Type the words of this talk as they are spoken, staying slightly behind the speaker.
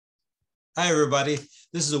Hi, everybody.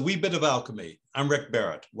 This is a wee bit of alchemy. I'm Rick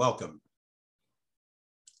Barrett. Welcome.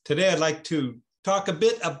 Today, I'd like to talk a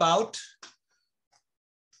bit about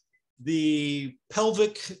the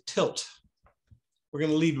pelvic tilt. We're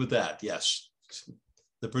going to lead with that, yes.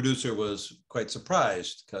 The producer was quite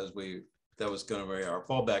surprised because that was going to be our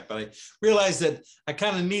fallback, but I realized that I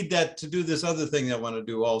kind of need that to do this other thing I want to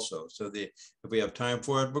do also. So if we have time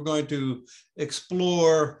for it, we're going to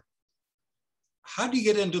explore how do you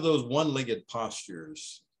get into those one-legged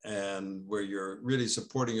postures and where you're really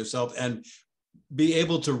supporting yourself and be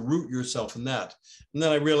able to root yourself in that. And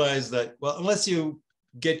then I realized that, well, unless you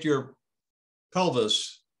get your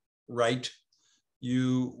pelvis right,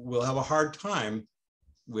 you will have a hard time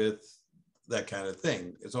with that kind of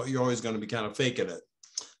thing. You're always going to be kind of faking it.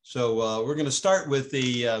 So we're going to start with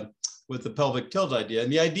the pelvic tilt idea.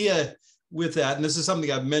 And the idea with that, and this is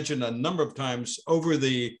something I've mentioned a number of times over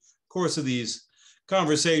the course of these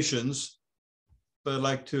conversations, but I'd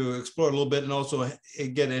like to explore a little bit and also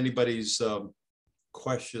get anybody's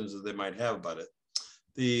questions that they might have about it.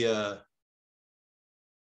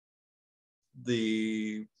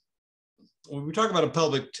 When we talk about a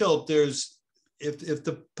pelvic tilt, if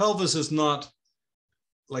the pelvis is not,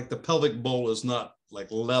 like the pelvic bowl is not like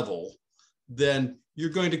level, then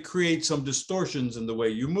you're going to create some distortions in the way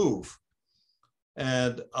you move.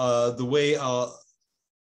 And the way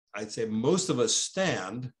I'd say most of us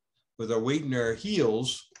stand with our weight in our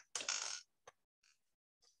heels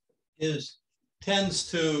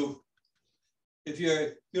tends to, if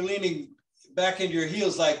you're leaning back into your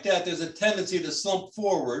heels like that, there's a tendency to slump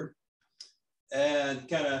forward and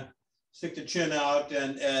kind of stick the chin out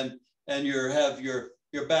and you have your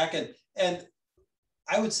back. And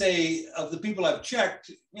I would say of the people I've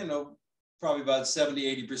checked, probably about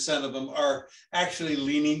 70–80% of them are actually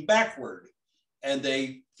leaning backward. And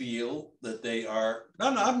they feel that they are, no,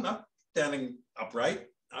 I'm not standing upright.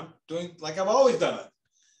 I'm doing like I've always done it.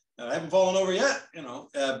 And I haven't fallen over yet,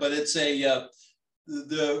 but it's the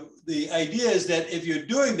idea is that if you're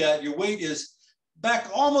doing that, your weight is back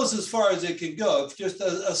almost as far as it can go. It's just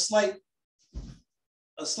a slight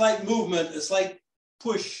movement, a slight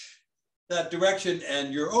push that direction,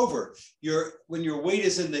 and you're over. When your weight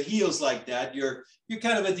is in the heels like that, you're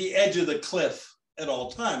kind of at the edge of the cliff at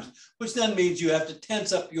all times, which then means you have to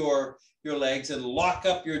tense up your legs and lock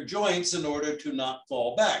up your joints in order to not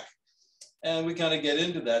fall back. And we kind of get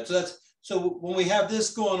into that. So when we have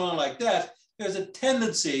this going on like that, there's a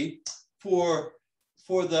tendency for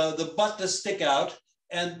the butt to stick out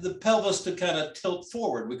and the pelvis to kind of tilt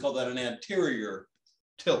forward. We call that an anterior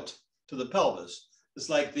tilt to the pelvis. It's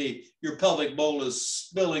like your pelvic bowl is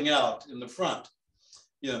spilling out in the front.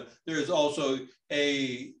 There's also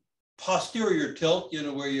a posterior tilt,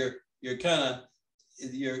 where you're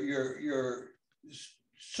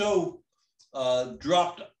so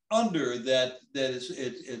dropped under that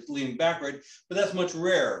it's leaning backward, but that's much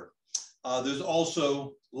rarer. There's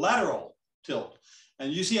also lateral tilt,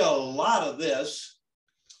 and you see a lot of this.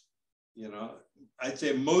 I'd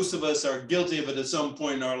say most of us are guilty of it at some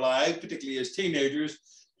point in our life, particularly as teenagers,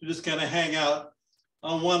 to just kind of hang out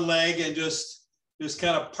on one leg and just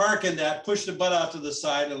kind of park in that, push the butt out to the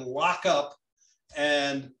side and lock up,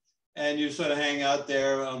 and you sort of hang out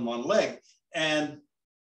there on one leg. And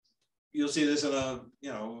you'll see this in I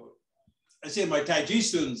see it in my Tai Chi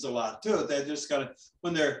students a lot too. They're just kind of,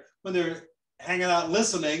 when they're hanging out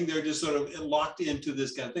listening, they're just sort of locked into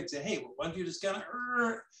this kind of thing. Say, hey, well, why don't you just kind of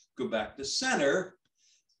go back to center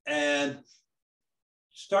and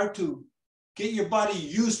start to get your body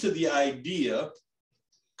used to the idea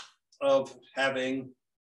of having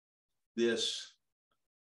this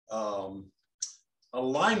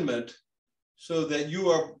alignment so that you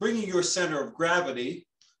are bringing your center of gravity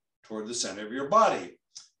toward the center of your body.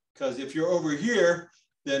 Because if you're over here,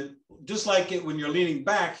 then just like it when you're leaning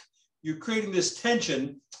back, you're creating this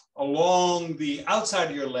tension along the outside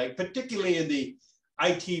of your leg, particularly in the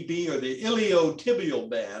ITB or the iliotibial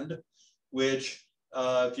band, which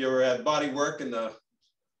if you ever had body work and the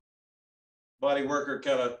body worker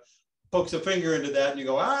kind of pokes a finger into that and you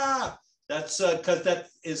go, that's because that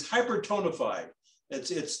is hypertonified.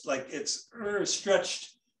 It's like it's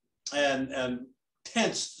stretched and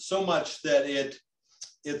tensed so much that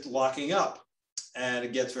it's locking up and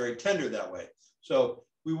it gets very tender that way. So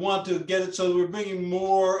we want to get it so we're bringing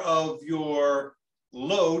more of your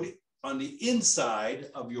load on the inside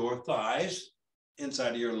of your thighs,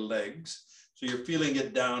 inside of your legs. So you're feeling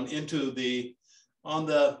it down into on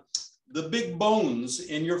the big bones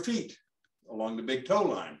in your feet along the big toe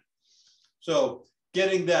line. So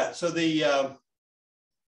getting that. So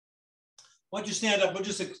Why don't you stand up? We'll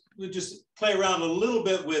just play around a little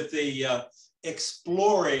bit with the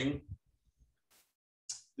exploring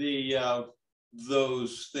the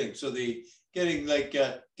those things. So the getting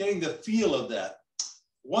the feel of that.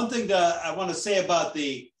 One thing that I want to say about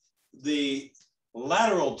the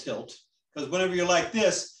lateral tilt, because whenever you're like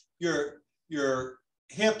this, your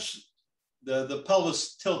hips, the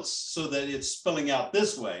pelvis tilts so that it's spilling out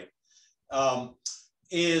this way.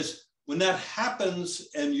 Is when that happens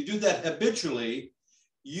and you do that habitually,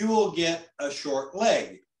 you will get a short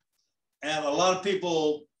leg. And a lot of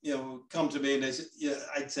people, come to me and they say,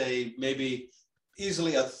 I'd say maybe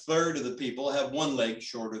easily a third of the people have one leg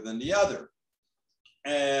shorter than the other.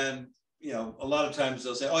 And, a lot of times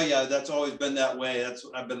they'll say, oh yeah, that's always been that way.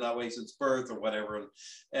 I've been that way since birth or whatever.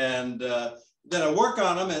 And then I work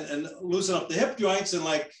on them and loosen up the hip joints and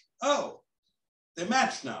oh, they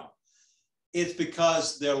match now. It's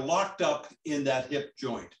because they're locked up in that hip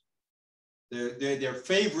joint. They're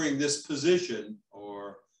favoring this position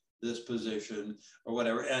or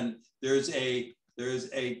whatever. And there's a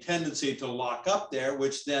tendency to lock up there,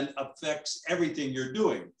 which then affects everything you're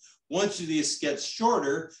doing. Once this gets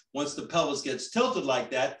shorter, once the pelvis gets tilted like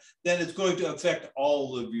that, then it's going to affect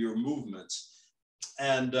all of your movements.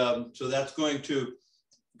 And so that's going to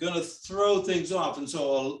throw things off. And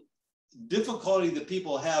so a difficulty that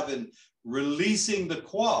people have in releasing the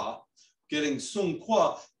Kua, getting Song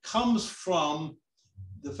Kua, comes from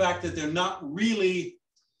the fact that they're not really,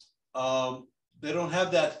 they don't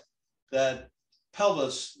have that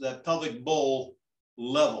pelvis, that pelvic bowl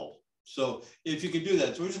level. So if you can do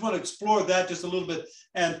that. So we just want to explore that just a little bit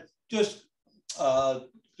and just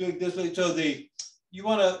doing this way. So you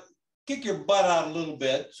want to kick your butt out a little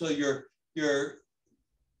bit. So you're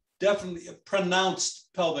definitely a pronounced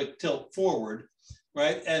pelvic tilt forward,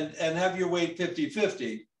 right? And have your weight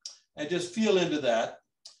 50-50 and just feel into that,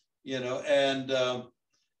 and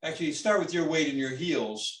actually start with your weight in your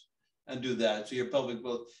heels and do that. So your pelvic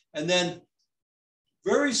bowl. And then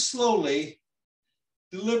very slowly,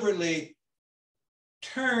 deliberately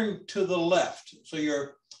turn to the left. So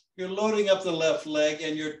you're loading up the left leg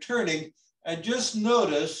and you're turning, and just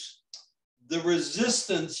notice the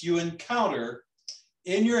resistance you encounter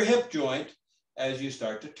in your hip joint as you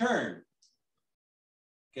start to turn.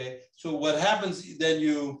 Okay, so what happens then,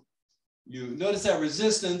 you notice that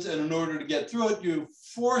resistance, and in order to get through it, you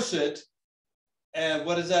force it. And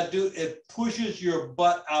what does that do? It pushes your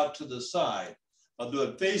butt out to the side. I'll do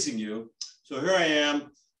it facing you. So here I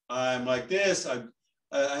am, I'm like this, I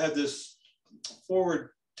have this forward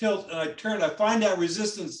tilt and I turn, I find that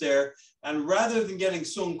resistance there. And rather than getting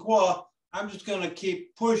Song Kua, I'm just gonna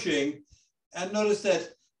keep pushing, and notice that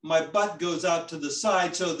my butt goes out to the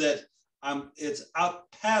side so that it's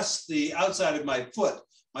out past the outside of my foot.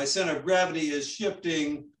 My center of gravity is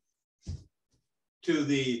shifting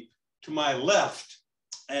to my left,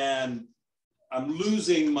 and I'm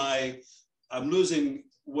losing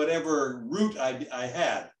whatever root I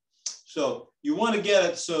had. So you want to get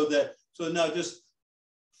it so now just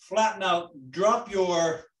flatten out, drop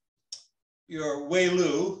your Wei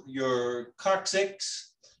Lu, your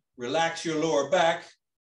coccyx, relax your lower back,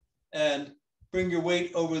 and bring your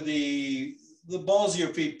weight over the balls of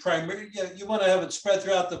your feet. Primarily, you want to have it spread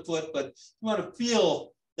throughout the foot, but you want to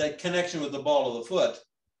feel that connection with the ball of the foot.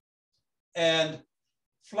 And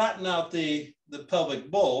flatten out the pelvic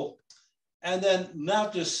bowl. And then now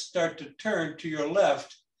just start to turn to your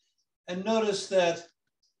left and notice that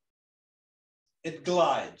it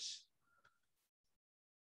glides.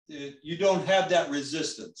 You don't have that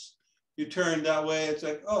resistance. You turn that way, it's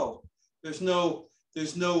like, oh, there's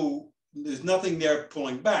nothing there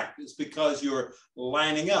pulling back. It's because you're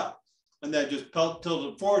lining up. And then just tilt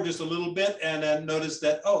it forward just a little bit, and then notice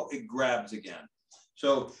that, oh, it grabs again.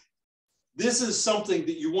 So this is something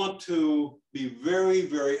that you want to be very,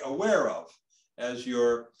 very aware of as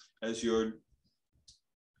you're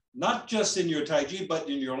not just in your Tai Chi, but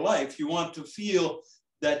in your life. You want to feel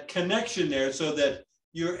that connection there so that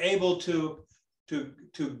you're able to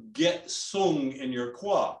get Sung in your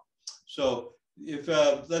Kua. So if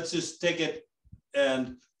let's just take it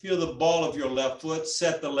and feel the ball of your left foot,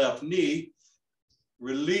 set the left knee,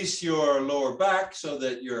 release your lower back so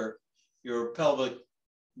that your pelvic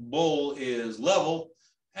bowl is level,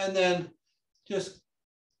 and then just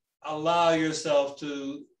allow yourself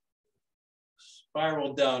to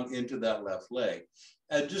spiral down into that left leg.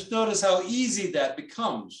 And just notice how easy that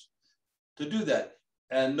becomes to do that.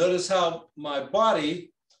 And notice how my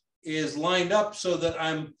body is lined up so that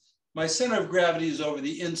my center of gravity is over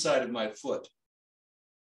the inside of my foot.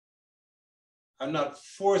 I'm not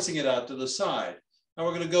forcing it out to the side. Now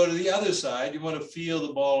we're going to go to the other side. You want to feel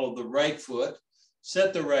the ball of the right foot,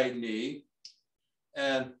 set the right knee,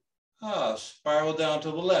 and spiral down to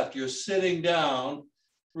the left. You're sitting down,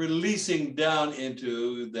 releasing down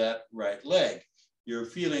into that right leg. You're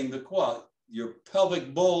feeling the quad. Your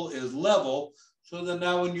pelvic bowl is level, so that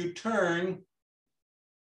now when you turn,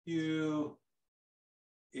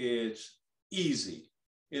 it's easy.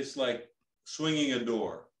 It's like swinging a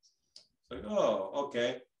door. It's like, oh,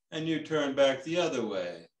 okay. And you turn back the other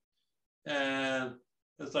way. And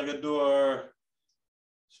it's like a door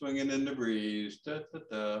swinging in the breeze. Da, da,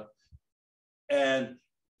 da. And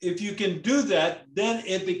if you can do that, then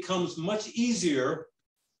it becomes much easier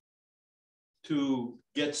to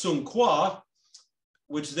get Song Kua,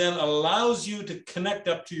 which then allows you to connect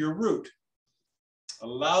up to your root,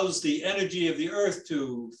 allows the energy of the earth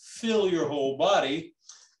to fill your whole body,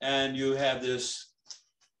 and you have this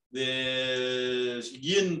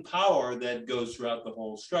yin power that goes throughout the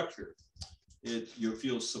whole structure. You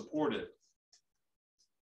feel supported.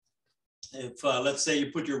 If, let's say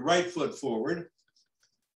you put your right foot forward,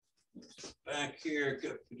 back here,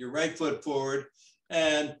 put your right foot forward,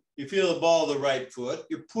 and you feel the ball of the right foot,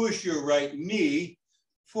 you push your right knee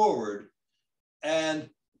forward, and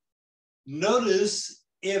notice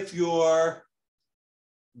if your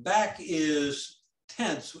back is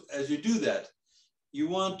tense as you do that. You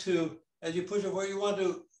want to, as you push it forward, you want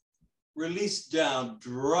to release down,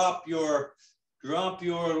 drop your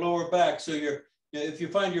lower back. So if you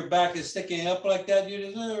find your back is sticking up like that,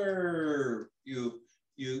 you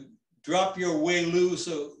drop your Wei Lu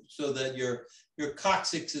so that your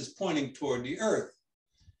coccyx is pointing toward the earth.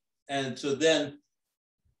 And so then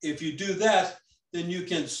if you do that, then you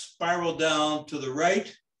can spiral down to the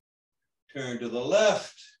right, turn to the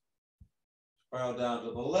left, spiral down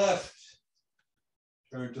to the left,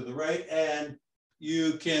 turn to the right, and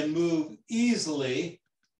you can move easily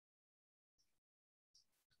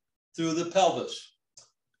through the pelvis.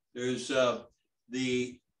 There's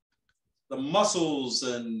the muscles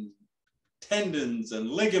and tendons and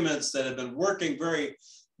ligaments that have been working very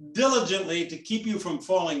diligently to keep you from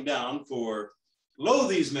falling down for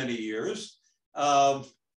these many years. They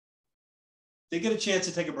get a chance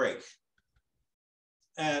to take a break.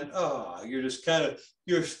 And you're just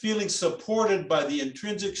you're feeling supported by the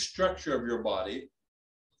intrinsic structure of your body,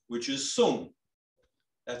 which is Song.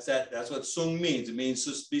 That's what Song means. It means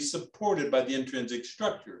to be supported by the intrinsic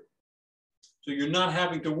structure. So you're not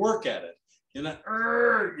having to work at it. You're not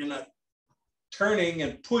turning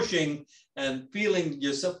and pushing and feeling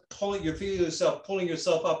yourself pulling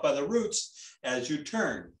yourself up by the roots as you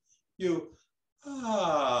turn. You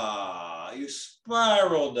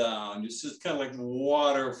spiral down. It's just kind of like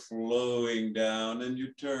water flowing down, and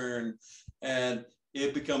you turn, and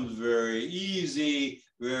it becomes very easy,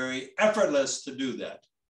 very effortless to do that.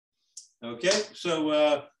 Okay,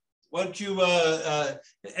 so why don't you,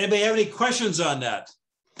 anybody have any questions on that?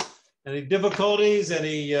 Any difficulties?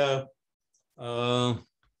 Any,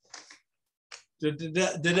 did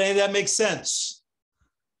any of that make sense?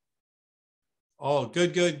 Oh,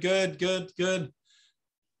 good.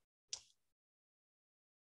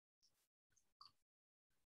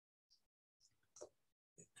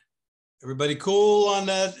 Everybody cool on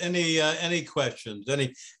that? Any questions?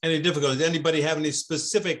 Any difficulties? Anybody have any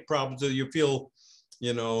specific problems that you feel,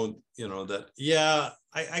 that, yeah,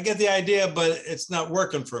 I get the idea, but it's not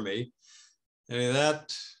working for me. Any of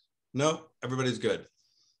that? No, everybody's good.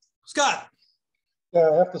 Scott. Yeah,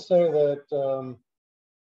 I have to say that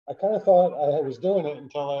I kind of thought I was doing it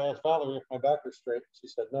until I asked Valerie if my back was straight. She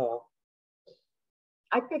said no.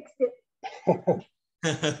 I fixed it.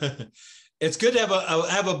 It's good to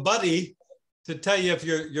have a buddy to tell you if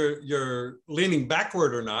you're leaning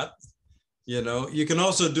backward or not. You can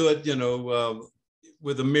also do it,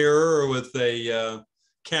 with a mirror or with a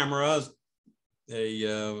camera,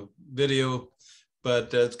 a video.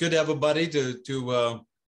 But it's good to have a buddy to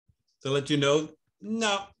let you know.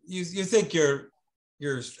 No, you think you're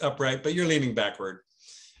upright, but you're leaning backward.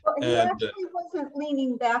 Well, he actually wasn't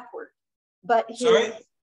leaning backward, but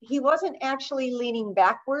he wasn't actually leaning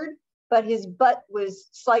backward, but his butt was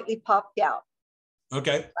slightly popped out.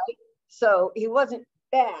 Okay. Right? So he wasn't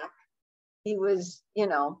back. He was,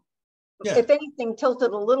 if anything,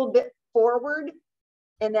 tilted a little bit forward,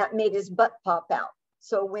 and that made his butt pop out.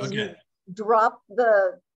 So when he dropped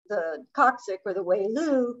the coccyx or the Wei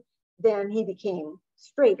Lu, then he became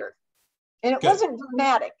straighter. And it wasn't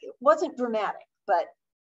dramatic. It wasn't dramatic, but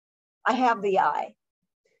I have the eye.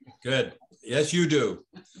 Good. Yes, you do.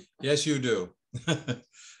 Yes, you do.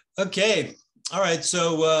 Okay. All right.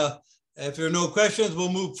 So if there are no questions,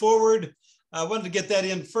 we'll move forward. I wanted to get that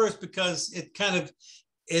in first because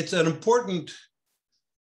it's an important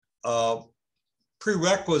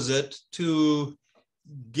prerequisite to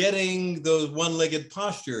getting those one-legged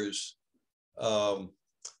postures,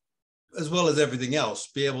 as well as everything else,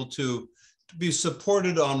 be able to be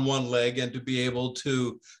supported on one leg and to be able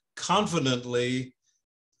to confidently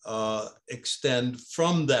extend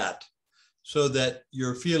from that, so that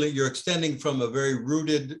you're extending from a very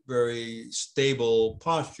rooted, very stable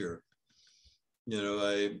posture. You know,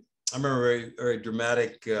 I remember a very, very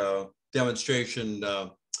dramatic demonstration.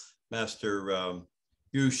 Master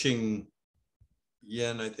Yu Xing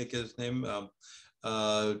Yen, I think his name,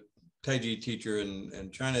 Tai Chi teacher in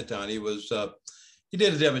Chinatown. He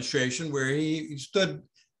did a demonstration where he stood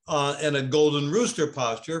in a golden rooster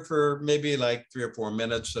posture for maybe like 3 or 4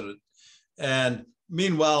 minutes, and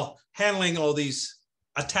meanwhile handling all these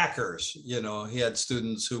attackers. You know, he had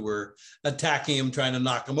students who were attacking him, trying to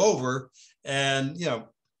knock him over, and you know,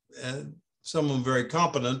 some of them very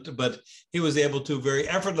competent, but he was able to very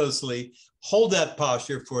effortlessly hold that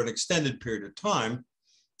posture for an extended period of time,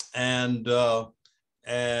 and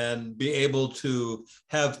be able to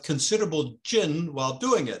have considerable jin while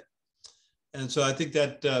doing it. And so I think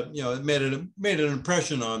that you know, it made an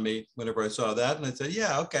impression on me whenever I saw that, and I said,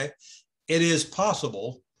 yeah, okay, it is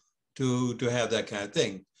possible to have that kind of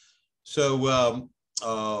thing. So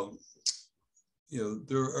you know,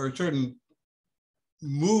 there are certain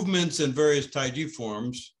movements in various Tai Chi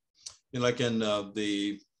forms, you know, like in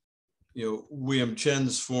the, you know, William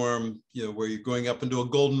Chen's form, you know, where you're going up into a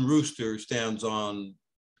golden rooster, stands on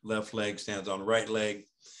left leg, stands on right leg,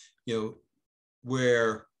 you know,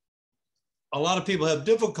 where a lot of people have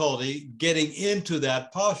difficulty getting into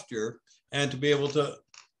that posture and to be able to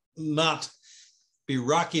not be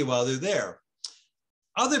rocky while they're there.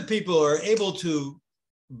 Other people are able to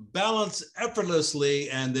balance effortlessly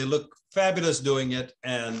and they look fabulous doing it,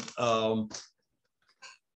 and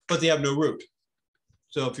but they have no root.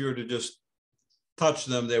 So if you were to just touch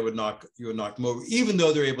them, you would knock them over, even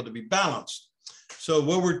though they're able to be balanced. So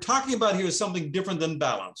what we're talking about here is something different than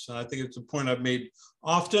balance. And I think it's a point I've made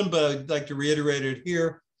often, but I'd like to reiterate it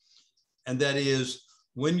here. And that is,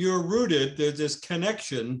 when you're rooted, there's this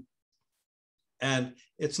connection, and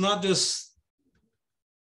it's not just,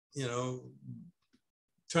 you know,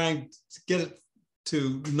 trying to get it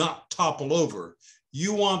to not topple over.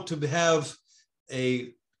 You want to have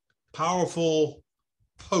a powerful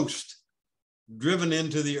post driven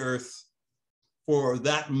into the earth for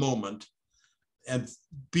that moment, and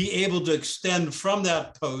be able to extend from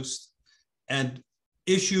that post and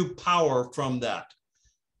issue power from that.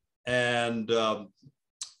 And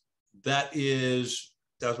that's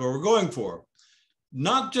what we're going for.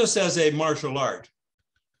 Not just as a martial art,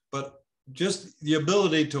 but just the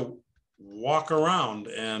ability to walk around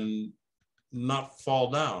and not fall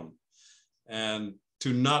down, and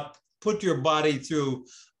to not put your body through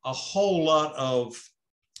a whole lot of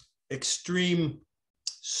extreme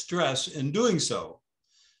stress in doing so.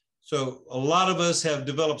 So a lot of us have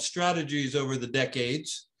developed strategies over the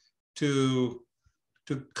decades to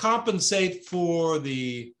compensate for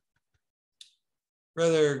the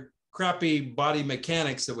rather crappy body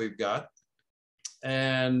mechanics that we've got.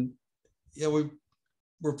 And you know,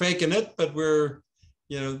 we're faking it, but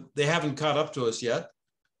you know, they haven't caught up to us yet.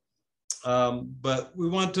 But we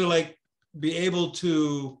want to like be able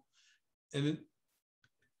to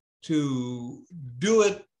do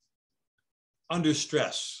it under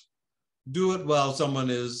stress, do it while someone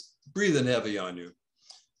is breathing heavy on you.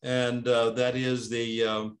 And that is the,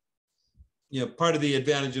 you know, part of the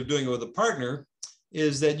advantage of doing it with a partner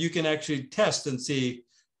is that you can actually test and see,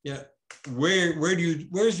 you know,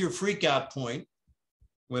 where's your freak out point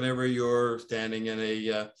whenever you're standing in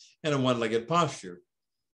a one-legged posture.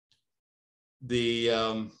 The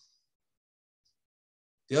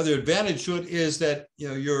other advantage to it is that, you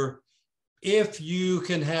know, if you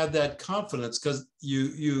can have that confidence, because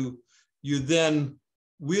you then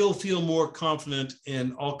will feel more confident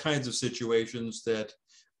in all kinds of situations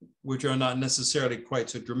which are not necessarily quite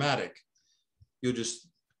so dramatic. You just,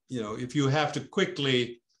 you know, if you have to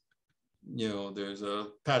quickly, you know, there's a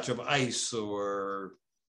patch of ice or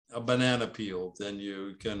a banana peel, then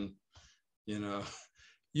you can, you know,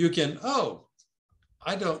 oh,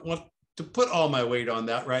 I don't want to put all my weight on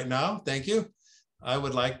that right now. Thank you. I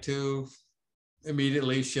would like to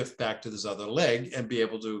immediately shift back to this other leg and be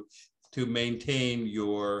able to maintain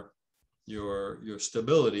your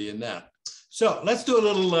stability in that. So let's do a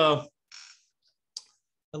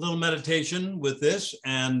little meditation with this,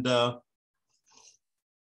 and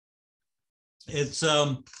it's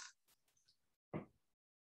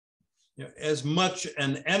as much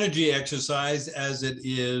an energy exercise as it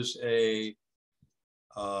is a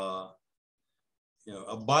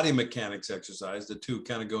a body mechanics exercise. The two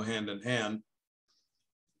kind of go hand in hand.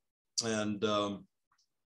 And the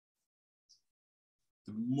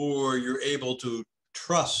more you're able to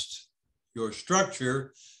trust your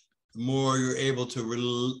structure, the more you're able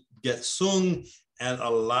to get sung and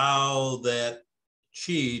allow that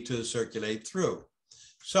qi to circulate through.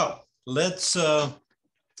 So let's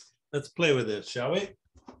play with this, shall we?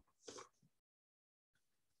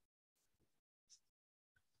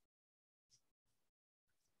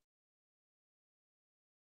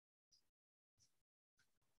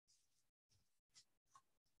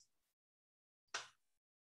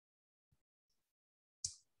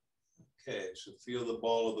 Okay, so feel the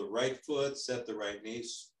ball of the right foot, set the right knee,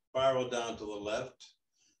 spiral down to the left.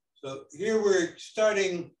 So here we're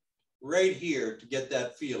starting right here to get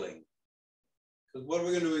that feeling. Because what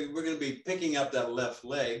we're going to do, we're going to be picking up that left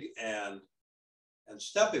leg and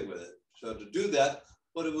stepping with it. So to do that,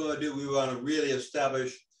 what do we want to do? We want to really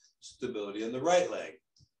establish stability in the right leg.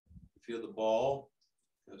 Feel the ball,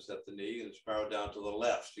 set the knee and spiral down to the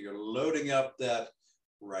left. So you're loading up that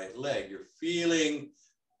right leg. You're feeling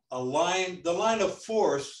the line of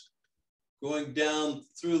force going down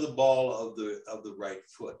through the ball of the right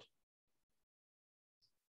foot.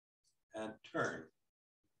 And turn.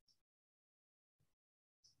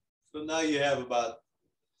 So now you have about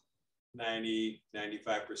 90,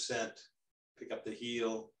 95%. Pick up the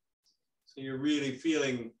heel. So you're really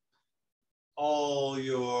feeling all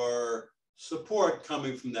your support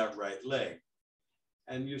coming from that right leg.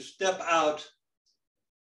 And you step out,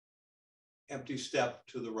 empty step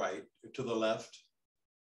to the right, or to the left.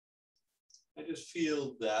 And just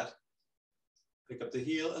feel that. Pick up the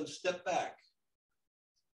heel and step back.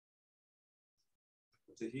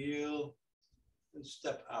 The heel and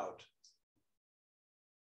step out.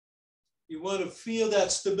 You want to feel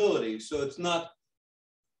that stability, so it's not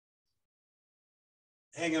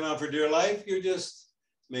hanging on for dear life, you're just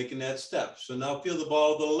making that step. So now feel the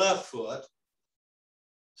ball of the left foot,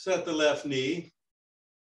 set the left knee,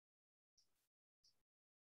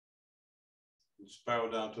 and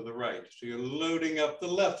spiral down to the right. So you're loading up the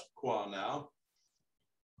left quad now.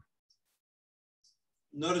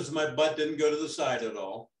 Notice my butt didn't go to the side at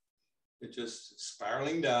all. It's just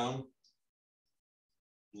spiraling down,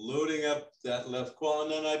 loading up that left quad,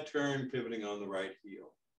 and then I turn, pivoting on the right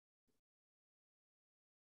heel.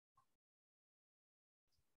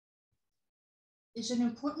 Is it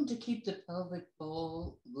important to keep the pelvic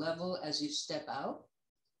bowl level as you step out?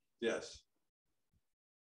 Yes.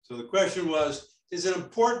 So the question was, is it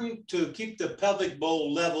important to keep the pelvic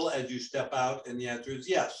bowl level as you step out? And the answer is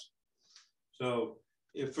yes. So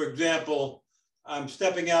if, for example, I'm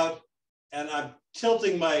stepping out and I'm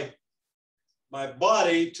tilting my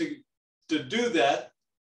body to do that,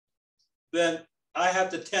 then I have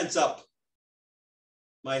to tense up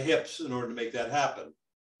my hips in order to make that happen.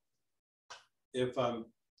 If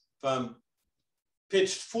I'm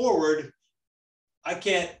pitched forward, I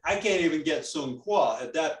can't even get Song Kua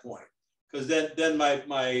at that point, because then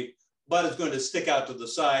my butt is going to stick out to the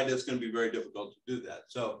side. It's going to be very difficult to do that.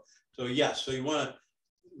 So yes, so you want to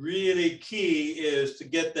really key is to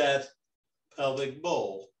get that pelvic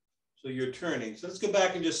bowl. So you're turning. So let's go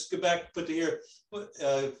back and just put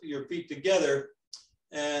your feet together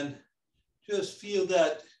and just feel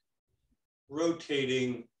that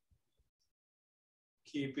rotating,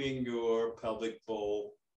 keeping your pelvic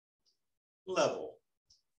bowl level.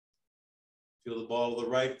 Feel the ball of the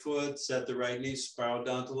right foot, set the right knee, spiral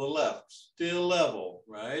down to the left, still level,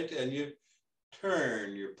 right? And you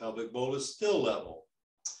turn, your pelvic bowl is still level.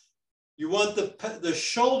 You want the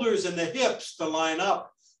shoulders and the hips to line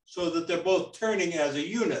up so that they're both turning as a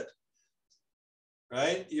unit,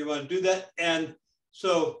 right? You want to do that. And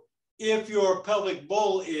so if your pelvic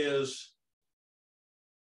bowl is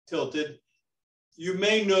tilted, you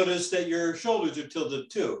may notice that your shoulders are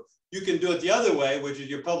tilted too. You can do it the other way, which is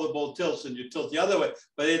your pelvic bowl tilts and you tilt the other way,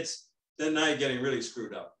 but then now you're getting really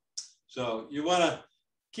screwed up. So you want to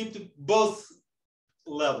keep both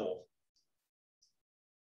level.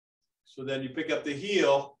 So then you pick up the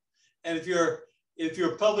heel, and if your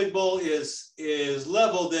pelvic bowl is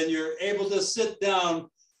level, then you're able to sit down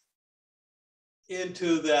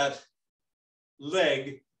into that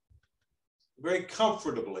leg very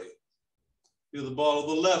comfortably. Feel the ball of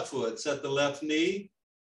the left foot, set the left knee,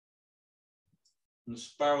 and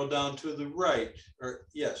spiral down to the right,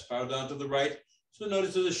 spiral down to the right. So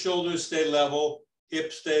notice that the shoulders stay level,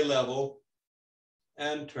 hips stay level,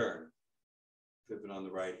 and turn. Pivot on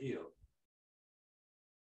the right heel.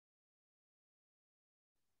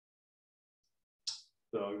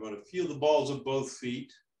 So you want to feel the balls of both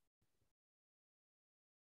feet.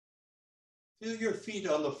 Feel your feet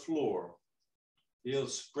on the floor. Feel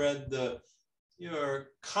your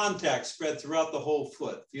contact spread throughout the whole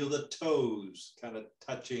foot. Feel the toes kind of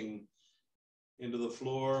touching into the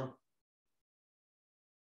floor.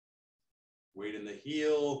 Weight in the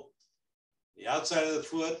heel, the outside of the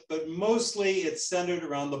foot, but mostly it's centered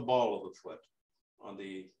around the ball of the foot, on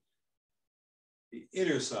the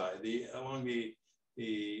inner side, along the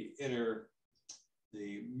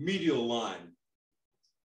medial line.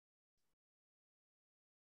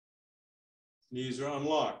 Knees are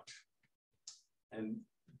unlocked. And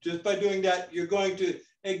just by doing that,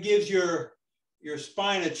 it gives your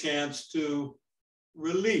spine a chance to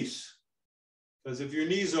release. Because if your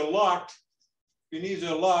knees are locked,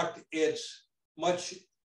 it's much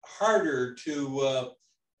harder to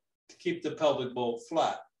keep the pelvic bowl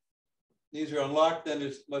flat. Knees are unlocked, then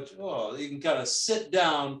it's you can kind of sit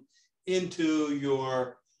down into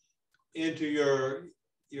your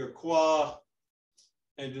qua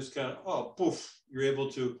and just kind of, poof, you're able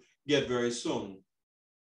to get very sung.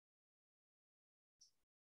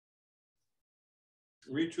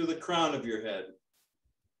 Reach with the crown of your head.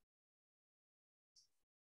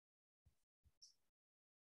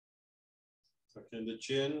 Tuck in the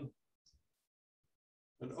chin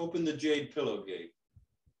and open the jade pillow gate.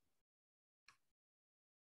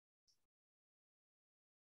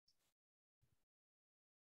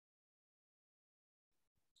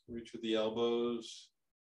 Reach with the elbows.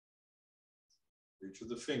 Reach with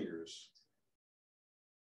the fingers.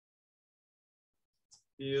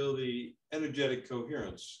 Feel the energetic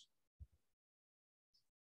coherence.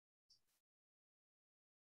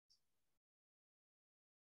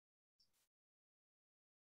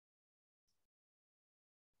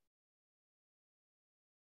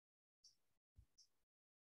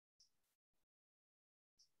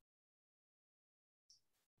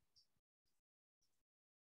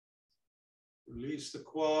 Release the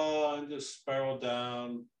qua and just spiral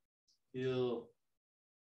down. Feel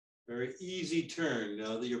very easy turn.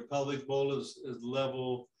 Now that your pelvic bowl is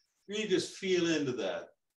level, really just feel into that.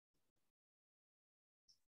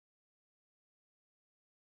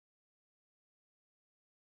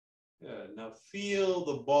 Good. Now feel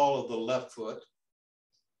the ball of the left foot.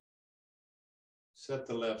 Set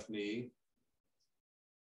the left knee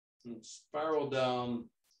and spiral down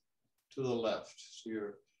to the left. So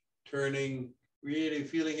you're turning, really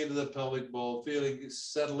feeling into the pelvic bowl,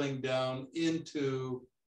 settling down into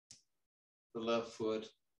the left foot,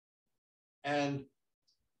 and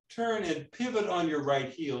turn and pivot on your right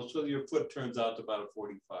heel so your foot turns out to about a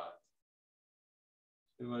 45.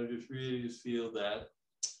 You want to just really feel that.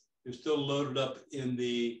 You're still loaded up in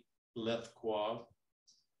the left quad.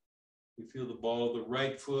 You feel the ball of the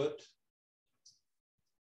right foot.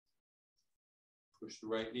 Push the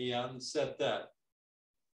right knee out and set that.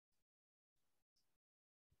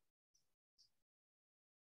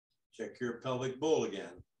 Check your pelvic bowl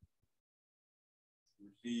again.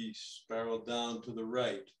 Release, spiral down to the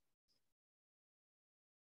right.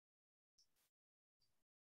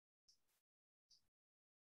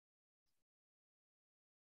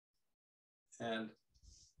 And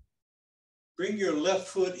bring your left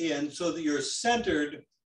foot in so that you're centered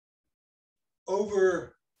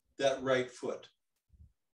over that right foot.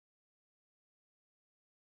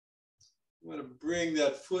 You want to bring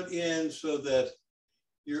that foot in so that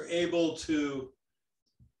you're able to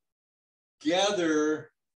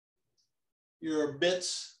gather your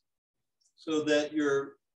bits so that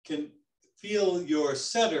you can feel your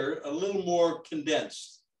center a little more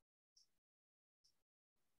condensed.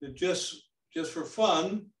 And just for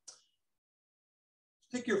fun,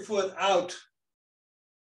 stick your foot out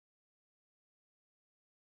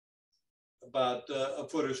about a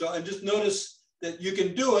foot or so and just notice that you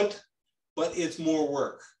can do it, but it's more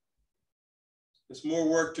work. It's more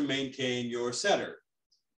work to maintain your center.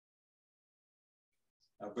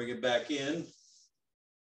 I'll bring it back in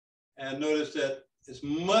and notice that it's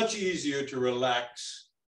much easier to relax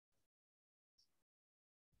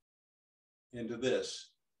into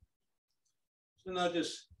this. So now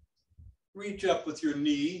just reach up with your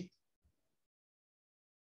knee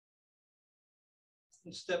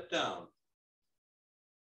and step down.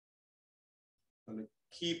 I'm going to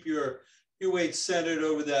keep your weight centered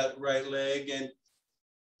over that right leg and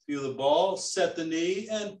feel the ball, set the knee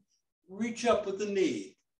and reach up with the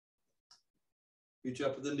knee. Reach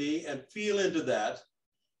up with the knee and feel into that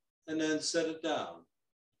and then set it down.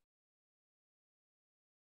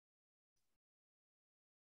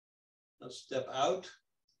 Now step out,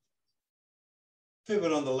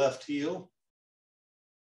 pivot on the left heel,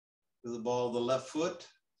 to the ball of the left foot,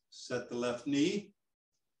 set the left knee.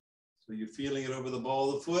 So you're feeling it over the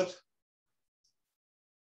ball of the foot.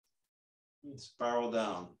 And spiral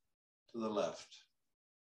down to the left.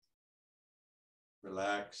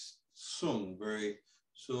 Relax, sung, very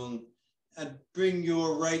sung, and bring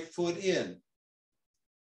your right foot in.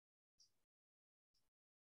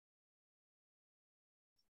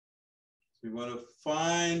 We want to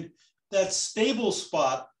find that stable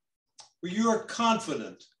spot where you are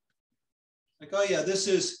confident. Like, oh yeah, this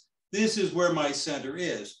is where my center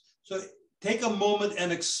is. So take a moment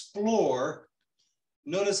and explore.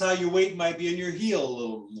 Notice how your weight might be in your heel a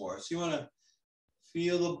little more. So you want to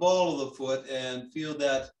feel the ball of the foot and feel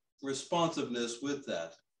that responsiveness with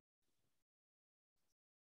that.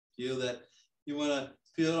 Feel that you want to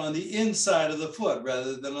feel it on the inside of the foot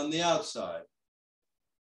rather than on the outside.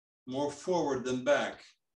 More forward than back.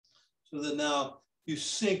 So that now you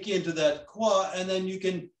sink into that Kua, and then you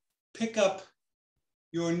can pick up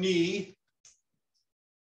your knee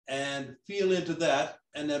and feel into that,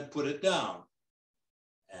 and then put it down.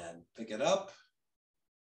 And pick it up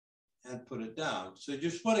and put it down. So you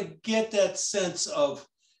just want to get that sense of,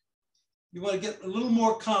 you want to get a little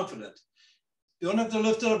more confident. You don't have to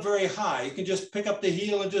lift it up very high. You can just pick up the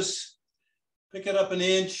heel and just pick it up an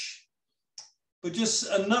inch, but just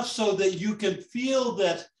enough so that you can feel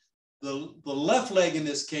that the left leg in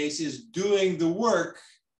this case is doing the work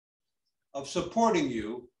of supporting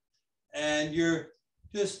you. And you're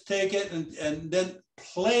just take it and then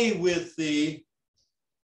play with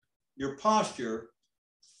your posture.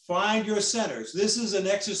 Find your centers. This is an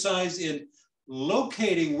exercise in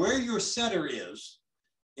locating where your center is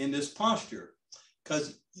in this posture,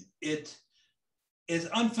 because it is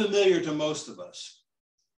unfamiliar to most of us.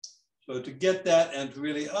 So to get that and to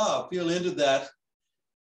really feel into that,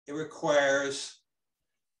 it requires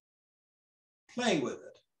playing with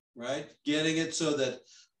it, right? Getting it so that,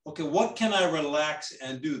 okay, what can I relax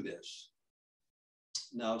and do this?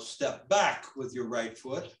 Now step back with your right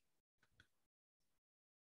foot.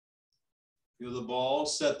 Feel the ball,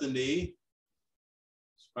 set the knee,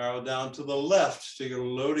 spiral down to the left. So you're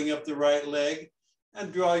loading up the right leg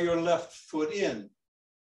and draw your left foot in.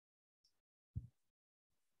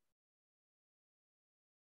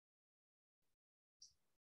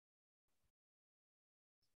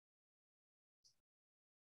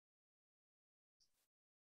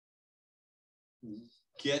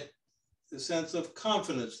 Get the sense of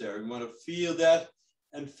confidence there. You want to feel that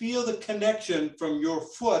and feel the connection from your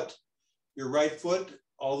foot, your right foot,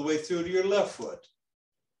 all the way through to your left foot.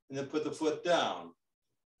 And then put the foot down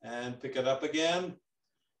and pick it up again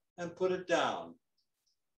and put it down.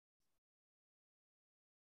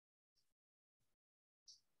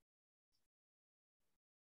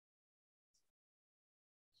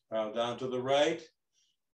 Spiral down to the right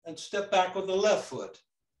and step back with the left foot.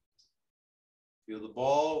 Feel the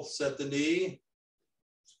ball, set the knee,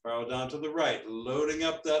 spiral down to the right, loading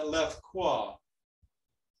up that left quad.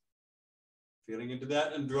 Feeling into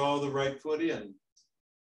that and draw the right foot in.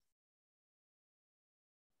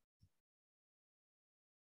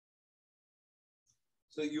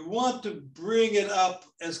 So you want to bring it up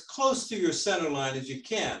as close to your center line as you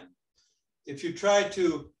can. If you try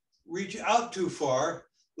to reach out too far,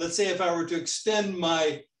 let's say if I were to extend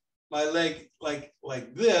my leg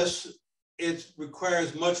like this, it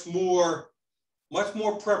requires much more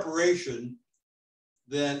preparation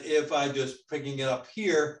than if I just picking it up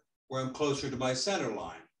here where I'm closer to my center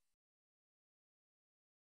line.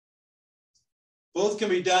 Both can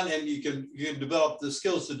be done, and you can develop the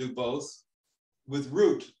skills to do both with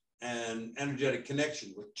root and energetic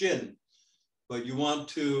connection with Jin, but you want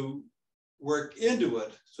to work into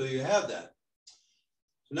it so you have that.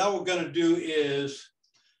 So now what we're going to do is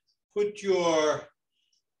put your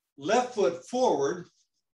left foot forward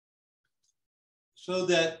so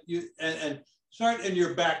that you, and start in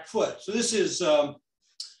your back foot. So this is,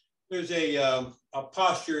 there's a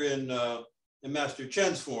posture in Master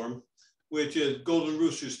Chen's form, which is Golden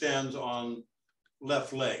Rooster stands on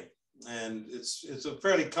left leg. And it's a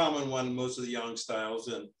fairly common one in most of the yang styles,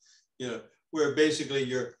 and where basically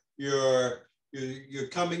you're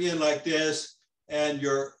coming in like this, and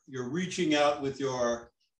you're reaching out with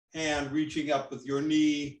your hand, reaching up with your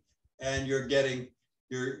knee, and you're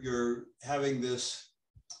having this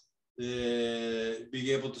being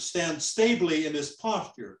able to stand stably in this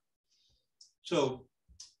posture. So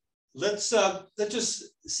let's just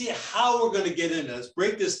see how we're going to get in. Let's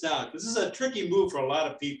break this down. This is a tricky move for a lot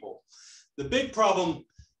of people. The big problem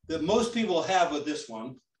that most people have with this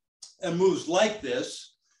one and moves like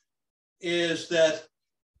this is that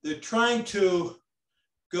they're trying to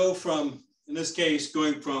go from, in this case,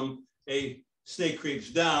 going from a snake creeps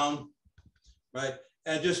down, right?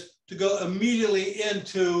 And just to go immediately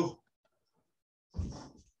into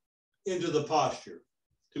the posture,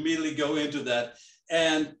 to immediately go into that.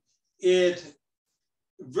 And it's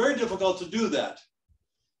very difficult to do that.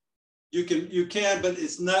 You can, but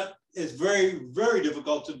it's very, very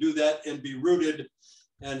difficult to do that and be rooted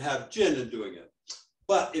and have Jin in doing it.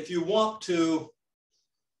 But if you want to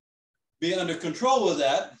be under control with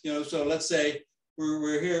that, so let's say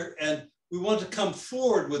we're here and we want to come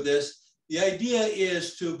forward with this, the idea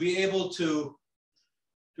is to be able to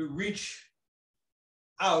reach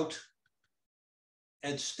out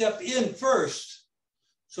and step in first,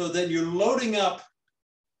 so then you're loading up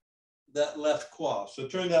that left quad. So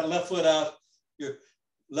turn that left foot out, your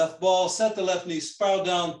left ball, set the left knee, spiral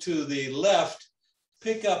down to the left,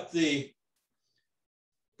 pick up bring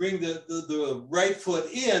the right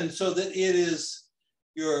foot in so that it is,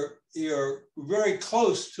 you're very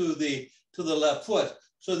close to the left foot,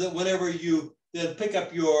 so that whenever you then pick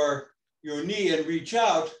up your knee and reach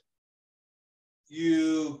out,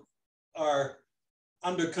 you are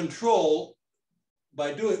under control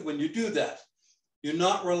by when you do that. You're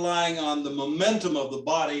not relying on the momentum of the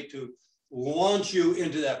body to launch you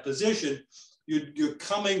into that position. You're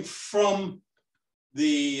coming from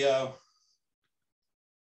the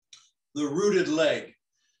rooted leg.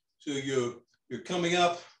 So you're coming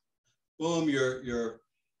up, boom, you're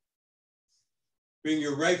bring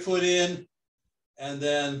your right foot in, and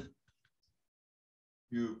then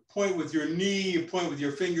you point with your knee, you point with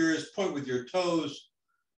your fingers, point with your toes,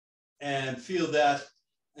 and feel that,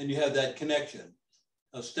 and you have that connection.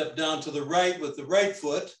 Now step down to the right with the right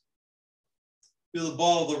foot, feel the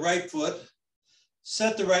ball of the right foot,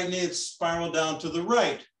 set the right knee and spiral down to the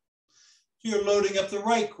right. So you're loading up the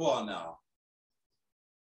right quad now.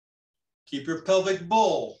 Keep your pelvic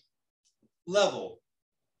bowl level.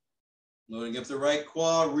 Loading up the right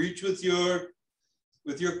quad, reach with your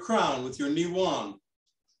crown, with your knee one.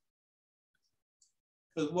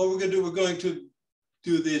 Because what we're going to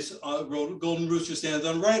do this golden rooster stands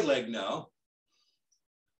on right leg now.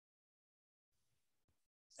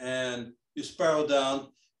 And you spiral down,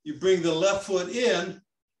 you bring the left foot in,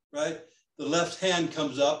 right? The left hand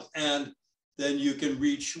comes up, and then you can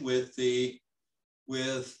reach with the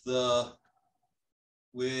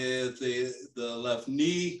left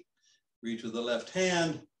knee, reach with the left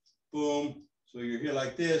hand, boom. So you're here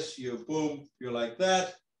like this, boom, you're like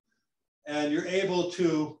that. And you're able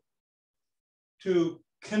to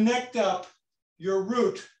connect up your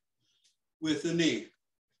root with the knee.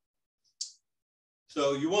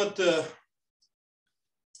 So you want the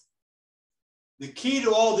key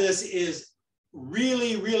to all this is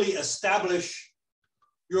really, really establish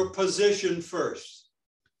your position first.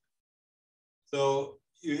 So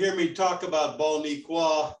you hear me talk about ball, knee,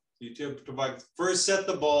 qua. You first set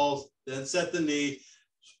the balls, then set the knee,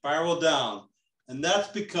 spiral down. And that's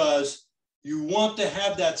because you want to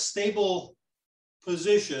have that stable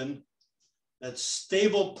position, that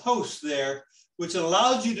stable post there, which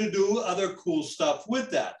allows you to do other cool stuff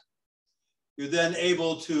with that. You're then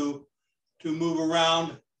able to move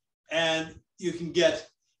around, and you can get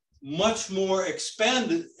much more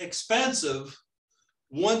expansive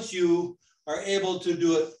once you are able to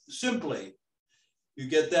do it simply. You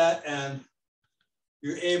get that, and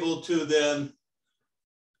you're able to then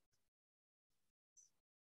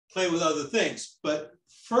play with other things. But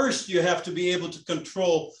first, you have to be able to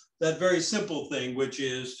control that very simple thing, which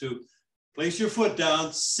is to place your foot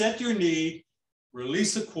down, set your knee,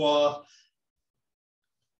 release the quad,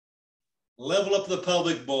 level up the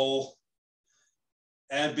pelvic bowl,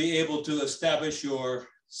 and be able to establish your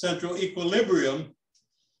central equilibrium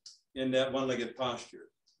in that one-legged posture.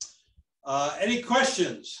 Any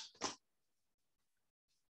questions?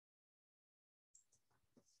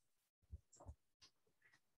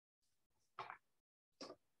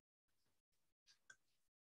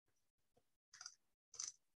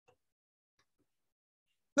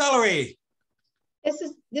 Valerie.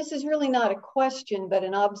 This is really not a question, but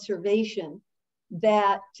an observation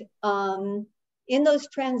that in those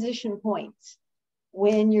transition points,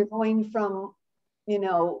 when you're going from,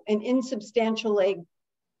 an insubstantial leg,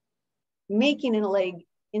 making a leg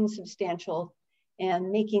insubstantial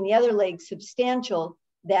and making the other leg substantial,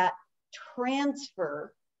 that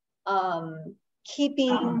transfer,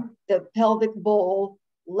 keeping the pelvic bowl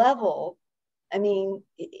level, I mean,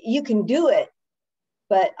 you can do it,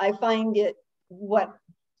 but I find it, what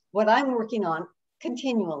I'm working on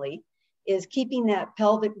continually is keeping that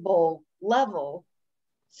pelvic bowl level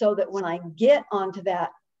so that when I get onto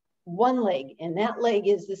that one leg, and that leg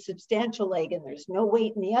is the substantial leg, and there's no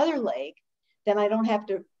weight in the other leg, then I don't have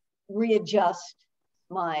to readjust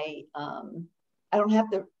my, I don't have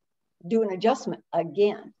to do an adjustment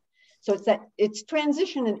again. So it's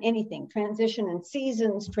transition in anything, transition in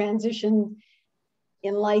seasons, transition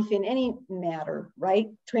in life, in any matter, right?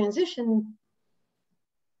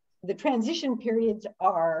 The transition periods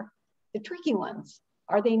are the tricky ones,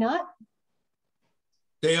 are they not?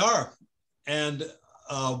 They are. And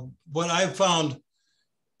what I've found,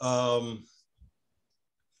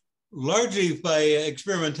 largely by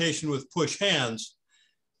experimentation with push hands,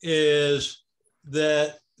 is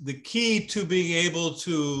that the key to being able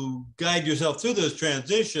to guide yourself through this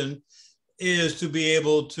transition is to be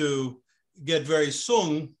able to get very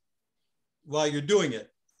sung while you're doing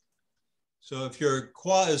it. So if your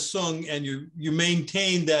Kua is sung and you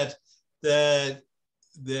maintain that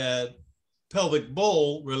pelvic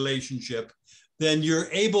bowl relationship, then you're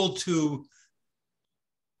able to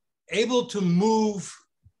move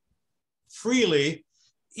freely,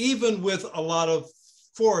 even with a lot of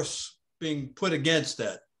force being put against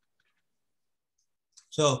that.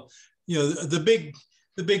 So, the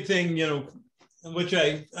big thing, which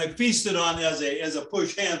I feasted on as a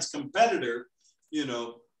push hands competitor,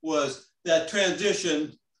 was that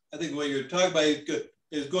transition. I think what you're talking about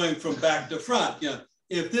is going from back to front.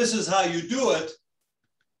 If this is how you do it,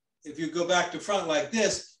 if you go back to front like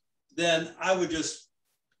this, then I would just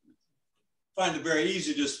find it very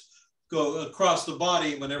easy to just go across the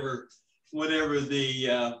body whenever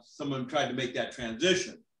someone tried to make that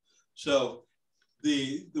transition. So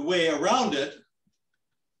the way around it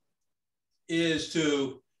is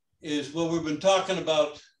what we've been talking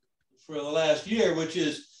about for the last year, which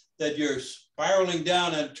is that you're spiraling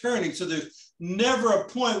down and turning. So there's never a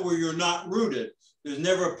point where you're not rooted. There's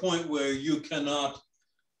never a point where you cannot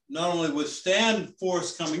not only withstand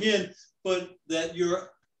force coming in, but that you're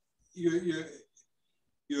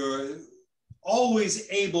always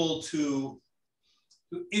able to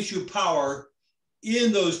issue power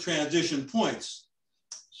in those transition points.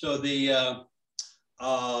 So the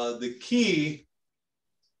key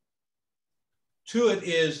to it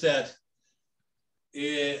is that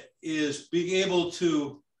it is being able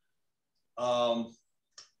to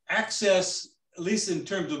access, at least in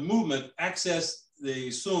terms of movement, access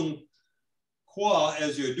the Song Kua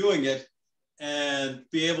as you're doing it, and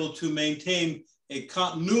be able to maintain a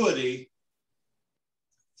continuity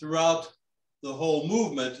throughout the whole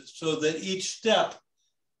movement, so that each step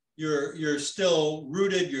you're still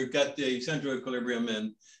rooted, you've got the central equilibrium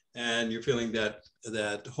in, and you're feeling that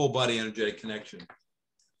whole body energetic connection.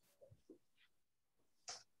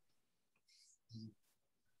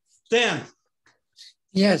 Stan.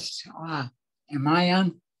 Yes. Am I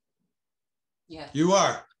on? Yeah. You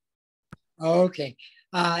are. Okay.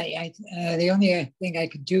 The only thing I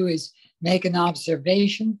could do is make an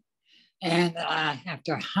observation. And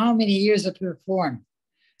after how many years of perform,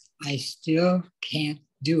 I still can't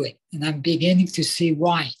do it. And I'm beginning to see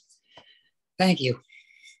why. Thank you.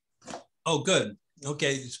 Oh, good.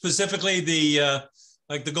 Okay. Specifically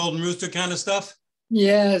like the golden rooster kind of stuff?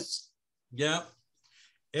 Yes. Yeah.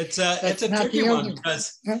 It's a tricky one,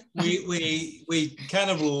 because we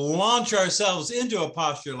kind of launch ourselves into a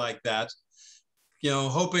posture like that,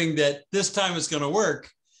 hoping that this time it's going to work.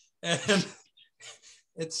 And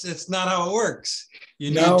it's not how it works.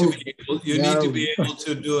 You need to be able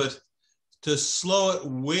to do it, to slow it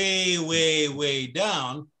way, way, way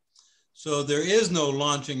down, so there is no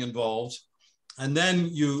launching involved. And then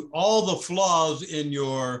all the flaws in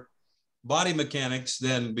your body mechanics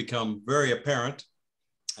then become very apparent.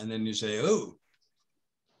 And then you say, oh,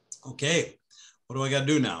 okay, what do I got to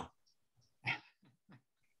do now?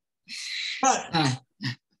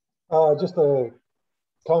 Just a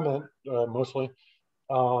comment, mostly.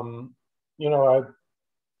 I've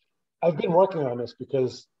been working on this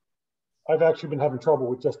because I've actually been having trouble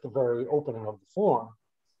with just the very opening of the form,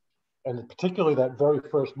 and particularly that very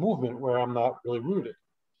first movement where I'm not really rooted.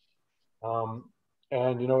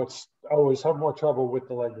 It's I always have more trouble with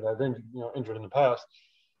the leg that I've injured in the past,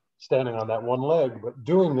 standing on that one leg. But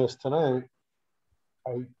doing this tonight,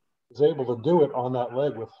 I was able to do it on that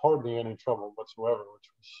leg with hardly any trouble whatsoever, which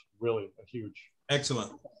was really a huge.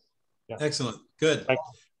 Excellent. Yeah. Excellent. Good.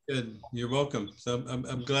 Good. You're welcome. So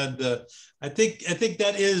I'm glad. I think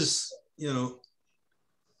that is,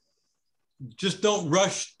 just don't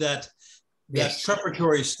rush that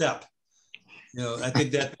preparatory step. I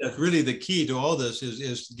think that's really the key to all this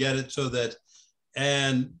is to get it so that,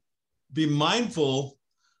 and be mindful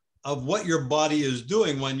of what your body is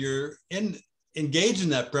doing when you're engaged in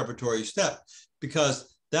that preparatory step,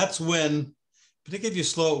 because that's when, particularly if you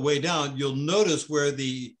slow it way down, you'll notice where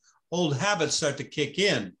the old habits start to kick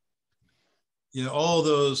in. All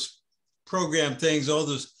those program things, all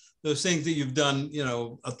those things that you've done,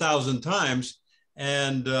 1,000 times.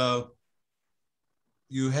 And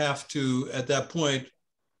you have to, at that point,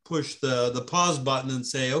 push the pause button and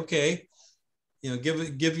say, okay,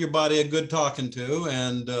 give your body a good talking to,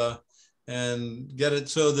 and get it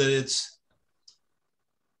so that it's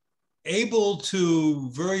able to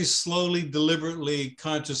very slowly, deliberately,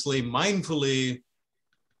 consciously, mindfully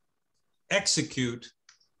execute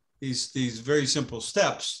these very simple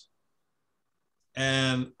steps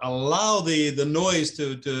and allow the noise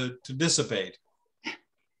to dissipate.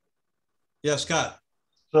 Yeah, Scott.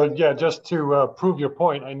 So yeah, just to prove your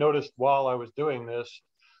point, I noticed while I was doing this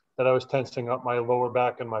that I was tensing up my lower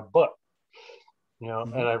back and my butt.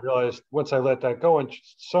 And I realized once I let that go and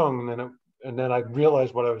sung, and then I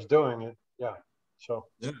realized what I was doing. Yeah.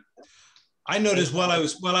 I noticed while I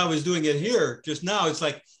was doing it here just now, it's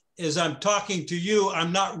like as I'm talking to you,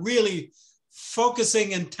 I'm not really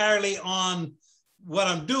focusing entirely on what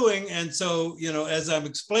I'm doing, and so as I'm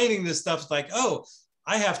explaining this stuff, it's like, oh,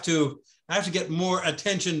 I have to get more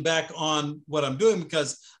attention back on what I'm doing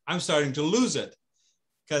because I'm starting to lose it.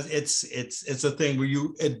 Because it's a thing where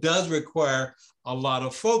it does require a lot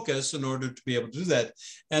of focus in order to be able to do that,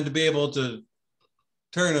 and to be able to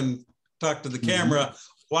turn and talk to the camera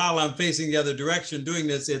while I'm facing the other direction doing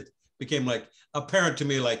this. It became like apparent to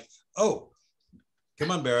me, like, oh,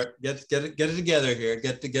 come on, Barrett, get it together here,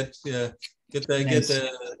 get the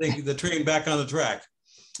train back on the track.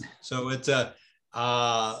 So it's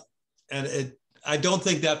I don't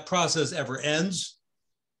think that process ever ends.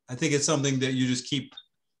 I think it's something that you just keep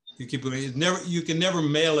going. You can never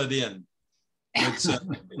mail it in. It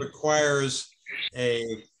requires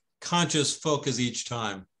a conscious focus each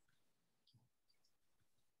time.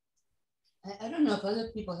 I don't know if other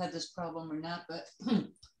people have this problem or not, but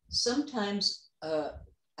sometimes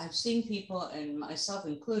I've seen people, and myself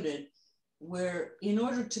included, where in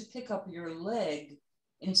order to pick up your leg,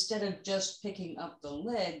 instead of just picking up the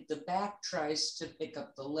leg, the back tries to pick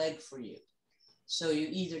up the leg for you. So you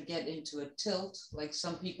either get into a tilt, like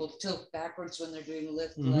some people tilt backwards when they're doing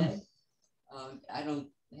lift leg. I don't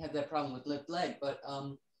have that problem with lift leg, but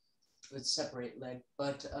with separate leg.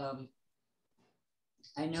 But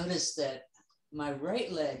I noticed that my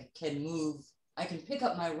right leg can move. I can pick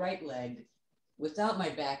up my right leg without my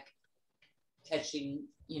back catching,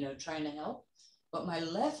 trying to help. But my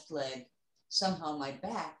left leg, somehow my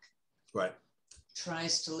back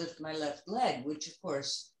tries to lift my left leg, which of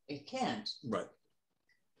course it can't. Right.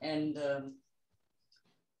 And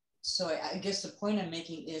so I guess the point I'm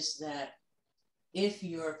making is that if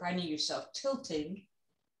you're finding yourself tilting,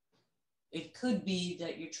 it could be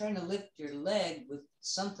that you're trying to lift your leg with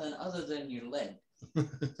something other than your leg.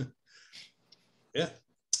 Yeah.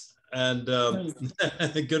 And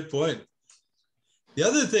good point. The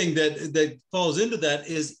other thing that falls into that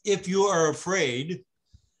is if you are afraid,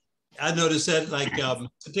 I noticed that, like,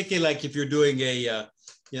 particularly like if you're doing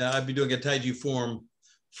I'd be doing a Tai Chi form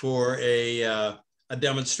for a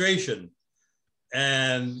demonstration,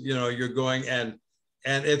 and you're going, and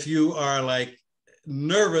if you are like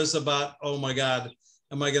nervous about, oh my God,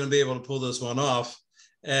 am I going to be able to pull this one off?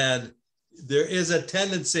 And there is a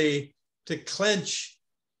tendency to clench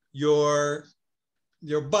your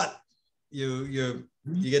butt. You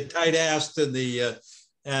get tight-assed in the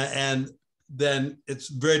and then it's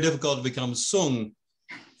very difficult to become sung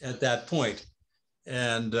at that point,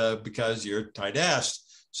 and because you're tight-assed.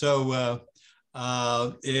 So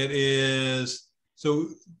it is. So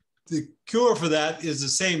the cure for that is the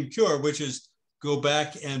same cure, which is go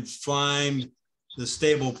back and find the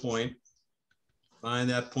stable point. Find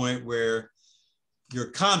that point where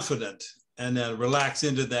you're confident, and then relax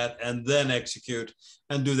into that, and then execute,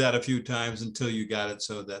 and do that a few times until you got it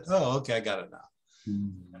so that, oh, okay, I got it now.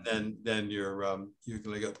 And then you're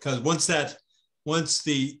gonna go, because once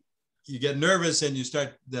you get nervous and you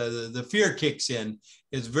start, the fear kicks in,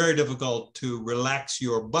 it's very difficult to relax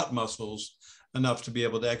your butt muscles enough to be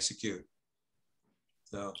able to execute.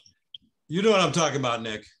 So you know what I'm talking about,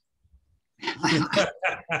 Nick.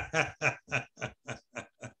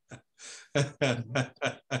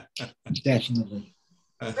 Definitely.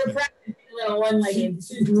 We're practicing a little one-legged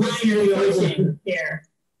minor coaching here.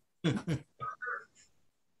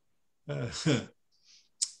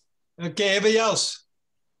 Okay, anybody else?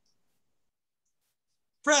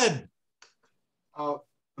 Fred. When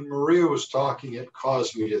Maria was talking, it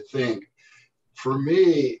caused me to think. For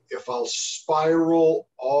me, if I'll spiral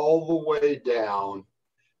all the way down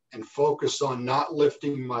and focus on not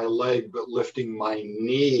lifting my leg, but lifting my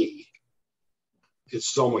knee, it's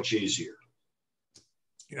so much easier.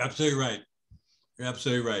 You're absolutely right. You're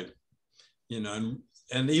absolutely right.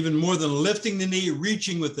 and even more than lifting the knee,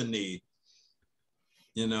 reaching with the knee.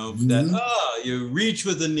 You know, that, you reach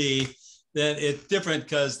with the knee, then it's different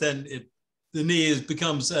because then the knee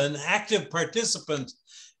becomes an active participant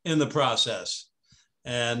in the process.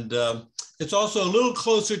 And it's also a little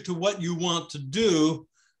closer to what you want to do,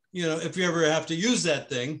 you know, if you ever have to use that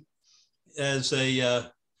thing as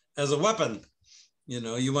a weapon. You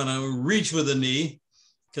know, you want to reach with the knee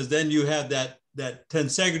because then you have that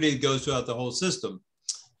tensegrity that goes throughout the whole system.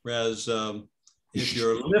 Whereas if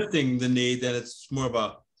you're lifting the knee, then it's more of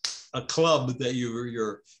a club that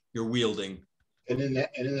you're wielding. And in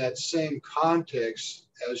that same context,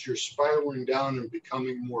 as you're spiraling down and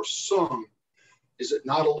becoming more sung, is it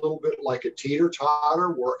not a little bit like a teeter-totter,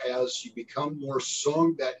 whereas you become more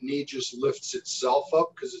sung, that knee just lifts itself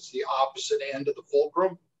up because it's the opposite end of the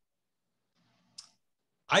fulcrum?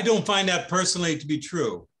 I don't find that personally to be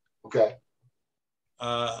true. Okay.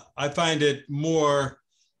 I find it more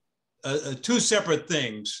two separate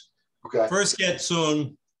things. Okay. First get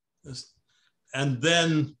sung, and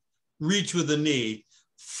then reach with the knee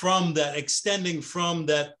from that, extending from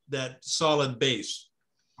that solid base.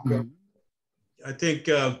 Okay. I think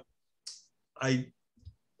I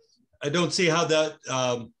don't see how that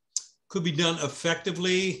could be done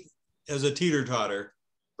effectively as a teeter-totter.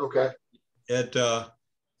 Okay.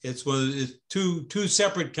 It's two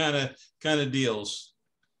separate kind of deals.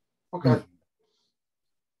 Okay.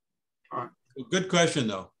 All right. Good question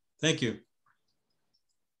though. Thank you.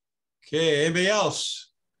 Okay, anybody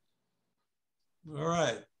else? All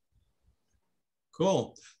right.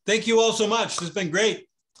 Cool. Thank you all so much. This has been great.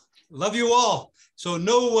 Love you all. So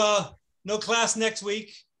no class next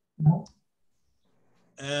week.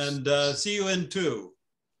 And see you in 2.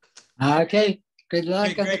 Okay. Good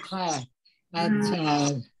luck Okay, on the great. class.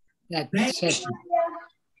 That session.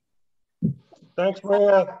 Thanks,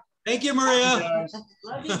 Maria. Thank you, Maria.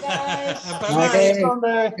 Love you guys. Bye-bye. Okay.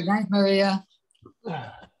 Sunday. Good night, Maria.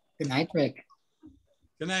 Good night, Rick.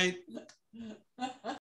 Good night.